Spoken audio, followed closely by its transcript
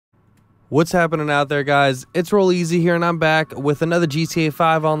What's happening out there, guys? It's Rolleezy here, and I'm back with another GTA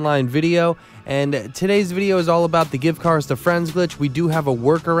 5 online video. And today's video is all about the give cars to friends glitch. We do have a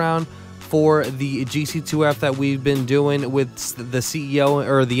workaround for the GC2F that we've been doing with the CEO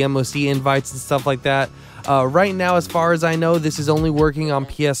or the MOC invites and stuff like that. Right now, as far as I know, this is only working on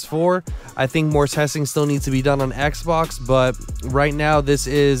PS4. I think more testing still needs to be done on Xbox, but right now this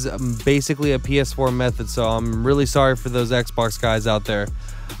is basically a PS4 method, so I'm really sorry for those Xbox guys out there.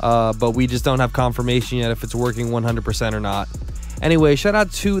 But we just don't have confirmation yet if it's working 100% or not. Anyway, shout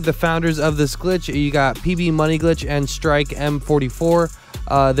out to the founders of this glitch. You got pbmoneyglitch and Strike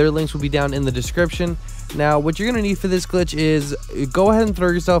M44. Their links will be down in the description. Now, what you're going to need for this glitch is go ahead and throw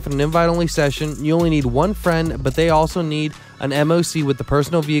yourself in an invite-only session. You only need one friend, but they also need an MOC with the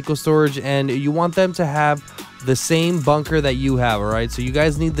personal vehicle storage, and you want them to have the same bunker that you have, all right? So you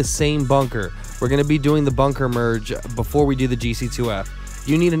guys need the same bunker. We're going to be doing the bunker merge before we do the GC2F.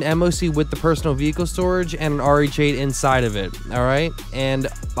 You need an MOC with the personal vehicle storage and an RH8 inside of it, all right? And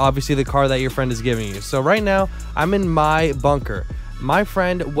obviously the car that your friend is giving you. So right now, I'm in my bunker. My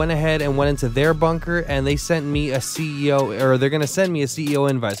friend went ahead and went into their bunker, and they sent me a CEO, or they're going to send me a CEO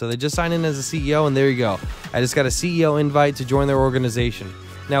invite. So they just signed in as a CEO, and there you go. I just got a CEO invite to join their organization.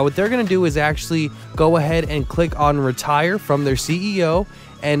 Now, what they're going to do is actually go ahead and click on retire from their CEO.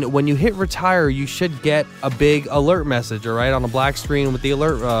 And when you hit retire, you should get a big alert message, all right, on a black screen with the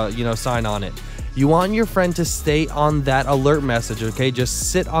alert, sign on it. You want your friend to stay on that alert message, okay?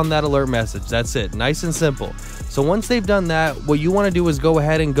 Just sit on that alert message. That's it. Nice and simple. So once they've done that, what you want to do is go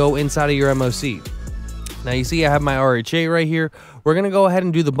ahead and go inside of your MOC. Now, you see I have my RH8 right here. We're going to go ahead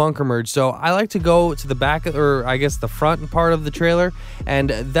and do the bunker merge. So I like to go to the back, or I guess the front part of the trailer, and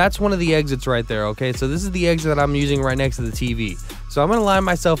that's one of the exits right there, okay? So this is the exit that I'm using right next to the TV. So I'm going to line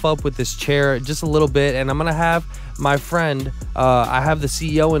myself up with this chair just a little bit, and I'm going to have my friend, I have the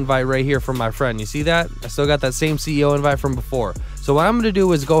CEO invite right here from my friend. You see that? I still got that same CEO invite from before. So what I'm going to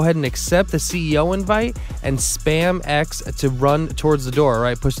do is go ahead and accept the CEO invite and spam X to run towards the door,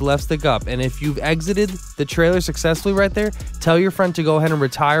 right? Push the left stick up. And if you've exited the trailer successfully right there, tell your friend to go ahead and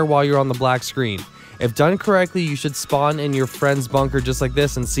retire while you're on the black screen. If done correctly, you should spawn in your friend's bunker just like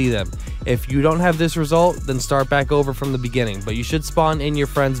this and see them. If you don't have this result, then start back over from the beginning. But you should spawn in your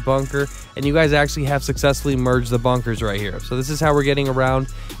friend's bunker, and you guys actually have successfully merged the bunkers right here. So this is how we're getting around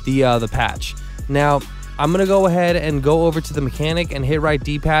the patch. Now, I'm going to go ahead and go over to the mechanic and hit right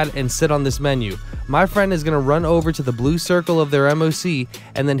D-pad and sit on this menu. My friend is going to run over to the blue circle of their MOC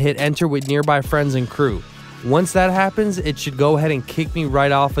and then hit enter with nearby friends and crew. Once that happens, it should go ahead and kick me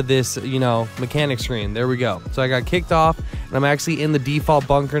right off of this, mechanic screen. There we go. So I got kicked off, and I'm actually in the default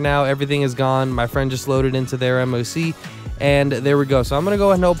bunker now. Everything is gone. My friend just loaded into their MOC, and there we go. So I'm going to go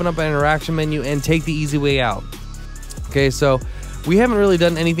ahead and open up an interaction menu and take the easy way out. Okay, so we haven't really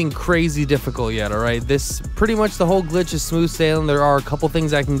done anything crazy difficult yet, all right? This, pretty much the whole glitch is smooth sailing. There are a couple things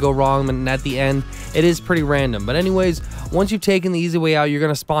that can go wrong, and at the end, it is pretty random. But anyways, once you've taken the easy way out, you're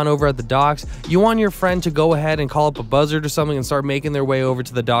going to spawn over at the docks. You want your friend to go ahead and call up a buzzard or something and start making their way over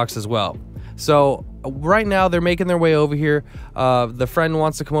to the docks as well. So right now they're making their way over here. The friend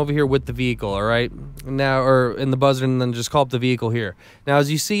wants to come over here with the vehicle, all right? Now, or in the buzzard, and then just call up the vehicle here. Now,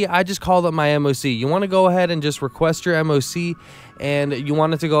 as you see, I just called up my MOC. You want to go ahead and just request your MOC, and you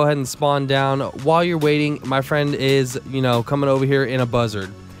want it to go ahead and spawn down. While you're waiting, my friend is, coming over here in a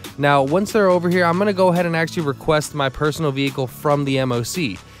buzzard. Now, once they're over here, I'm going to go ahead and actually request my personal vehicle from the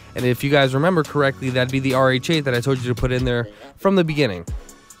MOC. And if you guys remember correctly, that'd be the RH8 that I told you to put in there from the beginning.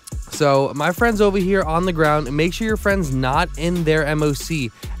 So my friend's over here on the ground. Make sure your friend's not in their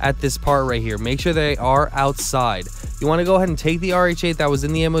MOC at this part right here. Make sure they are outside. You want to go ahead and take the RH8 that was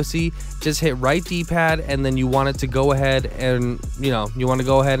in the MOC, just hit right D-pad, and then you want it to go ahead and, you want to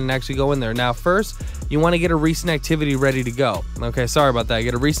go ahead and actually go in there. Now, first, you want to get a recent activity ready to go. Okay, sorry about that.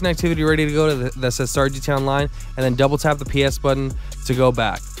 Get a recent activity ready to go that says Start GTA Online, and then double tap the PS button to go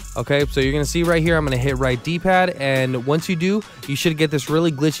back. Okay, so you're going to see right here, I'm going to hit right D-pad, and once you do, you should get this really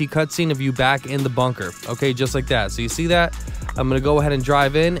glitchy cutscene of you back in the bunker. Okay, just like that. So you see that? I'm going to go ahead and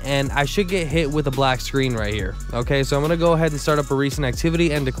drive in, and I should get hit with a black screen right here. Okay, so I'm going to go ahead and start up a recent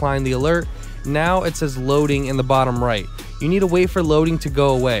activity and decline the alert. Now it says loading in the bottom right. You need to wait for loading to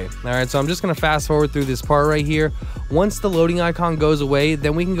go away. All right, so I'm just going to fast forward through this part right here. Once the loading icon goes away,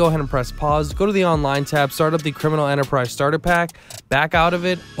 then we can go ahead and press pause, go to the online tab, start up the criminal enterprise starter pack, back out of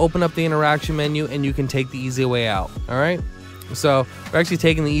it, open up the interaction menu, and you can take the easy way out. All right, so we're actually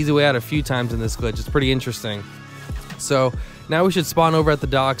taking the easy way out a few times in this glitch. It's pretty interesting. So now we should spawn over at the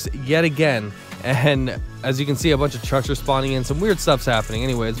docks yet again, and as you can see, a bunch of trucks are spawning in. Some weird stuff's happening.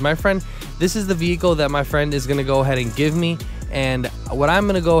 Anyways, my friend, this is the vehicle that my friend is going to go ahead and give me, and what I'm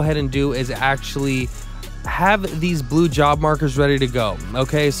going to go ahead and do is actually have these blue job markers ready to go.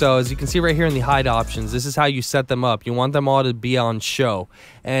 Okay, so as you can see right here in the hide options, this is how you set them up. You want them all to be on show,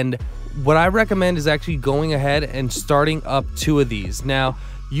 and what I recommend is actually going ahead and starting up 2 of these. Now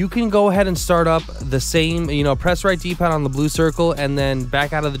you can go ahead and start up the same, press right D-pad on the blue circle and then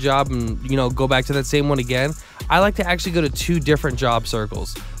back out of the job and go back to that same one again. I like to actually go to 2 different job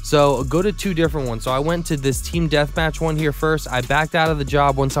circles, so go to 2 different ones. So I went to this team deathmatch one here first. I backed out of the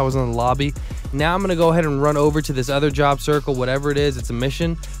job once I was in the lobby. Now I'm going to go ahead and run over to this other job circle, whatever it is. It's a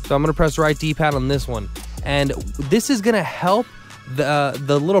mission, so I'm going to press right D-pad on this one, and this is going to help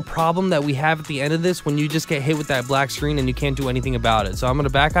the little problem that we have at the end of this when you just get hit with that black screen and you can't do anything about it. So I'm going to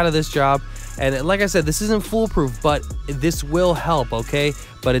back out of this job, and like I said, this isn't foolproof, but this will help, okay?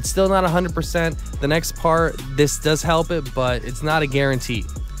 But it's still not 100%. The next part, this does help it, but it's not a guarantee.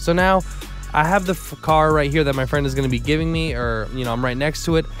 So now I have the car right here that my friend is going to be giving me, or I'm right next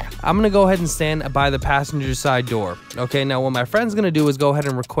to it. I'm going to go ahead and stand by the passenger side door. Okay, now what my friend's going to do is go ahead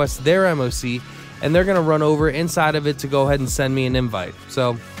and request their MOC, and they're going to run over inside of it to go ahead and send me an invite.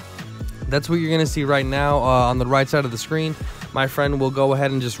 So that's what you're going to see right now on the right side of the screen. My friend will go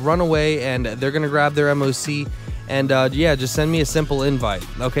ahead and just run away, and they're going to grab their MOC, and yeah, just send me a simple invite.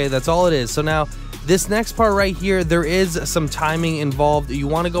 Okay, that's all it is. So now this next part right here, there is some timing involved. You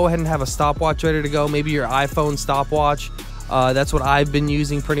want to go ahead and have a stopwatch ready to go, maybe your iPhone stopwatch. That's what I've been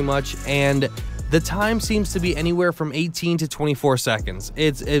using pretty much, and the time seems to be anywhere from 18 to 24 seconds.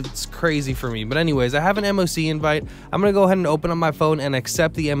 It's crazy for me. But anyways, I have an MOC invite. I'm going to go ahead and open up my phone and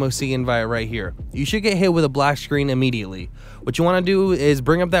accept the MOC invite right here. You should get hit with a black screen immediately. What you want to do is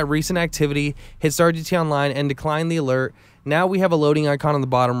bring up that recent activity, hit Start GT Online, and decline the alert. Now we have a loading icon on the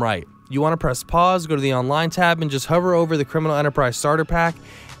bottom right. You want to press pause, go to the Online tab, and just hover over the Criminal Enterprise Starter Pack.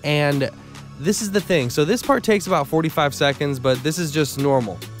 And this is the thing. So this part takes about 45 seconds, but this is just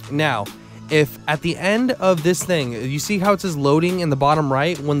normal. Now, if at the end of this thing, you see how it says loading in the bottom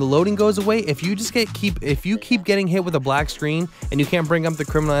right, when the loading goes away, if you just keep getting hit with a black screen and you can't bring up the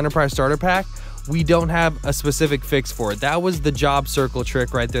Criminal Enterprise Starter Pack, we don't have a specific fix for it. That was the job circle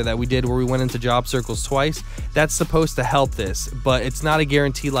trick right there that we did, where we went into job circles twice. That's supposed to help this, but it's not a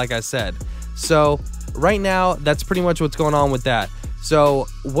guarantee, like I said. So right now, that's pretty much what's going on with that. So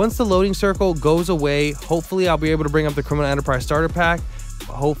once the loading circle goes away, hopefully I'll be able to bring up the Criminal Enterprise Starter Pack,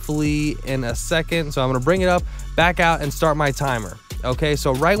 hopefully in a second. So I'm going to bring it up, back out, and start my timer. Okay,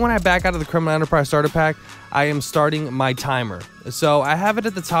 so right when I back out of the Criminal Enterprise Starter Pack, I am starting my timer. So I have it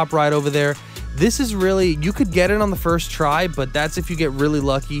at the top right over there. This is really, you could get it on the first try, but that's if you get really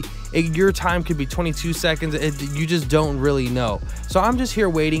lucky. Your time could be 22 seconds. You just don't really know. So I'm just here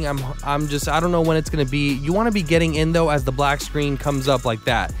waiting. I don't know when it's going to be. You want to be getting in though as the black screen comes up like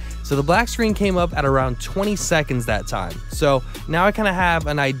that. So the black screen came up at around 20 seconds that time. So now I kind of have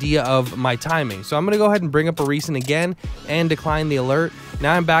an idea of my timing. So I'm going to go ahead and bring up a recent again and decline the alert.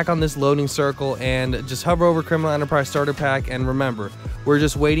 Now I'm back on this loading circle and just hover over Criminal Enterprise Starter Pack. And remember, we're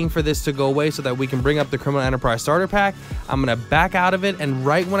just waiting for this to go away so that we can bring up the Criminal Enterprise Starter Pack. I'm going to back out of it, and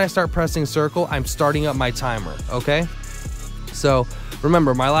right when I start pressing circle, I'm starting up my timer, okay? So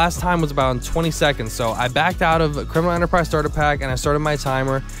remember, my last time was about 20 seconds, so I backed out of Criminal Enterprise Starter Pack and I started my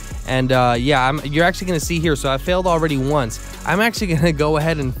timer. And yeah, you're actually going to see here, so I failed already once. I'm actually going to go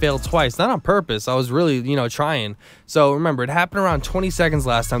ahead and fail twice, not on purpose. I was really, trying. So remember, it happened around 20 seconds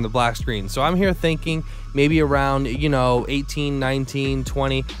last time, the black screen. So I'm here thinking maybe around, 18, 19,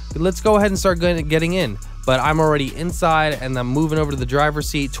 20. Let's go ahead and start getting in. But I'm already inside and I'm moving over to the driver's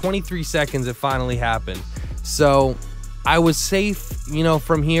seat. 23 seconds, it finally happened. So I was safe,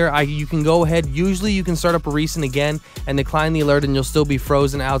 from here. You can go ahead. Usually you can start up a recent again and decline the alert and you'll still be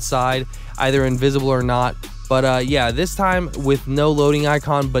frozen outside, either invisible or not. But yeah, this time with no loading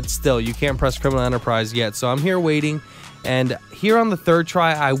icon, but still you can't press Criminal Enterprise yet. So I'm here waiting, and here on the third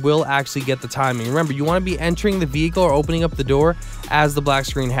try I will actually get the timing. Remember, you want to be entering the vehicle or opening up the door as the black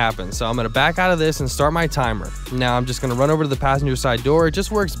screen happens. So I'm going to back out of this and start my timer. Now I'm just going to run over to the passenger side door. It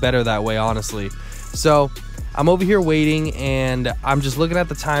just works better that way, honestly. So I'm over here waiting and I'm just looking at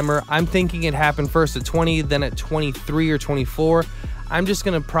the timer. I'm thinking it happened first at 20, then at 23 or 24. I'm just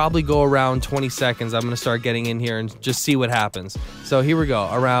going to probably go around 20 seconds. I'm going to start getting in here and just see what happens. So here we go.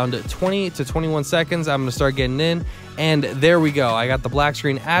 Around 20 to 21 seconds, I'm going to start getting in. And there we go. I got the black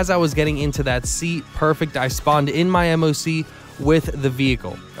screen as I was getting into that seat. Perfect. I spawned in my MOC with the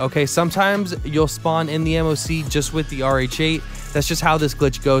vehicle. Okay, sometimes you'll spawn in the MOC just with the RH8. That's just how this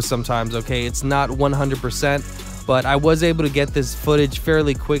glitch goes sometimes, okay? It's not 100%, but I was able to get this footage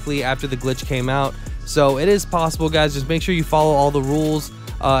fairly quickly after the glitch came out. So it is possible, guys. Just make sure you follow all the rules.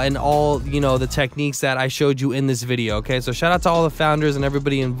 and all, you know, the techniques that I showed you in this video. Okay, so shout out to all the founders and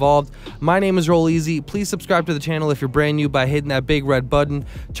everybody involved. My name is Rolleezy. Please subscribe to the channel if you're brand new by hitting that big red button.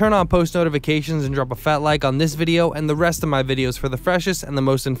 Turn on post notifications and drop a fat like on this video and the rest of my videos for the freshest and the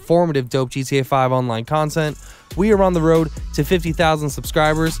most informative dope GTA 5 online content. We are on the road to 50,000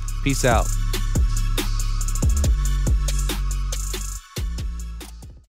 subscribers. Peace out.